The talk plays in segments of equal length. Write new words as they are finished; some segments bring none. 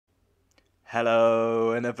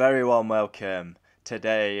Hello and a very warm welcome.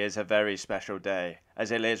 Today is a very special day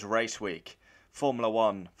as it is race week. Formula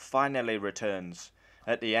One finally returns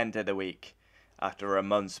at the end of the week after a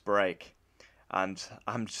month's break, and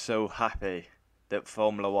I'm so happy that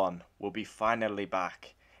Formula One will be finally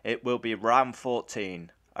back. It will be round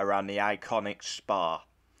 14 around the iconic Spa,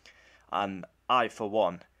 and I for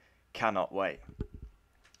one cannot wait.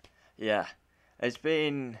 Yeah, it's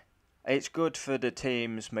been it's good for the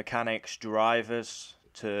teams, mechanics, drivers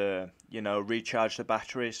to, recharge the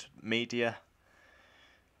batteries, media,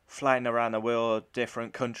 flying around the world,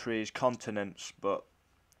 different countries, continents, but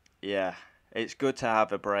yeah, it's good to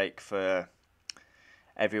have a break for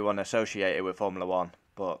everyone associated with Formula One.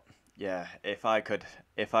 But yeah, if I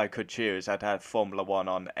could choose, I'd have Formula One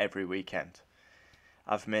on every weekend.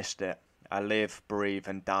 I've missed it. I live, breathe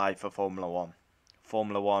and die for Formula One.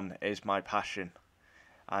 Formula One is my passion.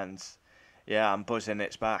 And yeah, I'm buzzing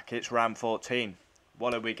it's back. It's round 14.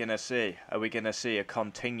 What are we going to see? Are we going to see a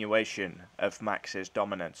continuation of Max's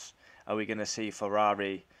dominance? Are we going to see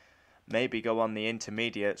Ferrari maybe go on the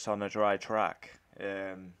intermediates on a dry track?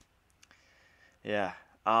 Yeah.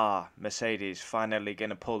 Mercedes finally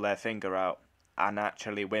going to pull their finger out and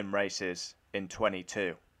actually win races in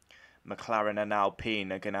 22. McLaren and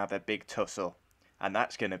Alpine are going to have a big tussle. And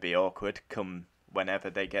that's going to be awkward come whenever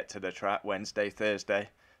they get to the track, Wednesday, Thursday.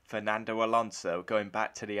 Fernando Alonso going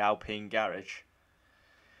back to the Alpine garage.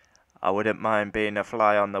 I wouldn't mind being a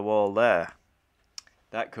fly on the wall there.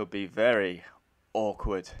 That could be very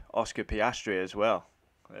awkward. Oscar Piastri as well.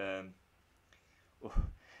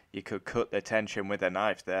 You could cut the tension with a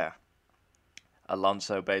knife there.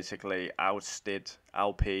 Alonso basically ousted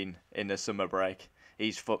Alpine in the summer break.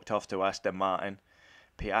 He's fucked off to Aston Martin.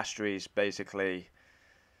 Piastri's basically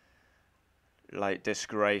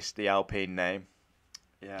disgraced the Alpine name.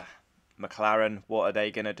 Yeah. McLaren, what are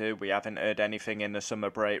they going to do? We haven't heard anything in the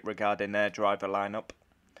summer break regarding their driver lineup.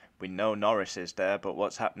 We know Norris is there, but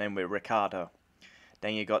what's happening with Ricciardo?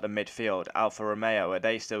 Then you got the midfield. Alfa Romeo, are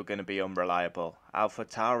they still going to be unreliable? Alfa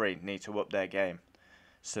Tauri need to up their game.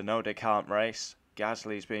 Tsunoda can't race.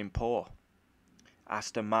 Gasly's been poor.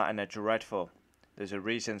 Aston Martin are dreadful. There's a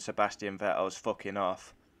reason Sebastian Vettel's fucking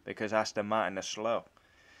off, because Aston Martin are slow.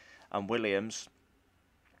 And Williams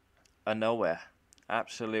are nowhere.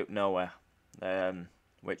 Absolute nowhere,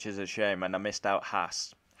 which is a shame. And I missed out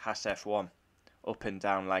Haas F1, up and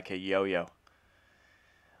down like a yo-yo.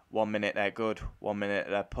 1 minute they're good, 1 minute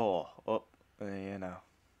they're poor.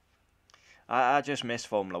 I just miss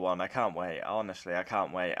Formula One. I can't wait. Honestly, I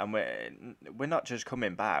can't wait. And we're not just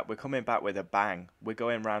coming back. We're coming back with a bang. We're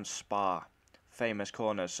going round Spa, famous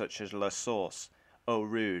corners such as La Source, Eau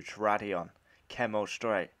Rouge, Radion, Kemmel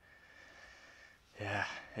Straight. Yeah,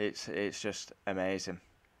 it's just amazing.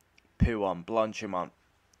 Pouhon, Blanchimont.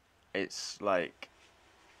 It's like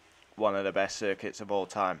one of the best circuits of all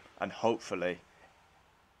time, and hopefully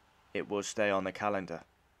it will stay on the calendar.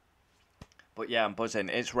 But yeah, I'm buzzing.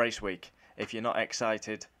 It's race week. If you're not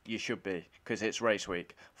excited, you should be, because it's race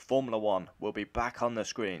week. Formula One will be back on the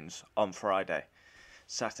screens on Friday,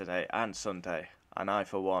 Saturday and Sunday, and I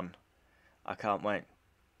for one, I can't wait.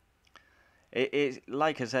 It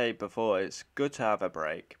like I said before, it's good to have a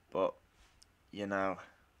break, but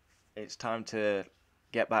it's time to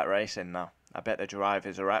get back racing now. I bet the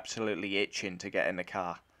drivers are absolutely itching to get in the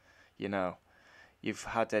car. You've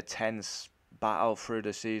had a tense battle through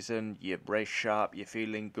the season, you race sharp, you're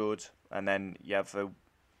feeling good, and then you have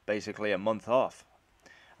basically a month off.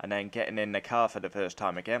 And then getting in the car for the first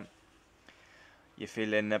time again, you're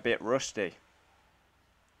feeling a bit rusty.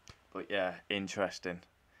 But yeah, interesting.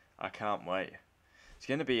 I can't wait. It's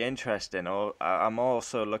going to be interesting. I'm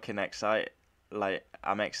also looking excited.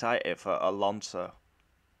 I'm excited for Alonso.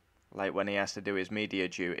 When he has to do his media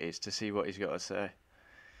duties to see what he's got to say.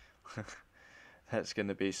 That's going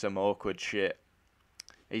to be some awkward shit.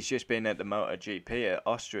 He's just been at the MotoGP at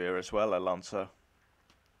Austria as well, Alonso.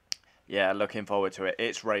 Yeah, looking forward to it.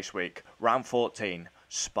 It's race week. Round 14,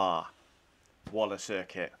 Spa. What a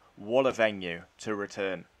circuit. What a venue to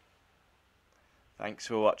return. Thanks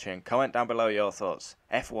for watching. Comment down below your thoughts.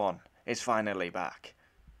 F1 is finally back.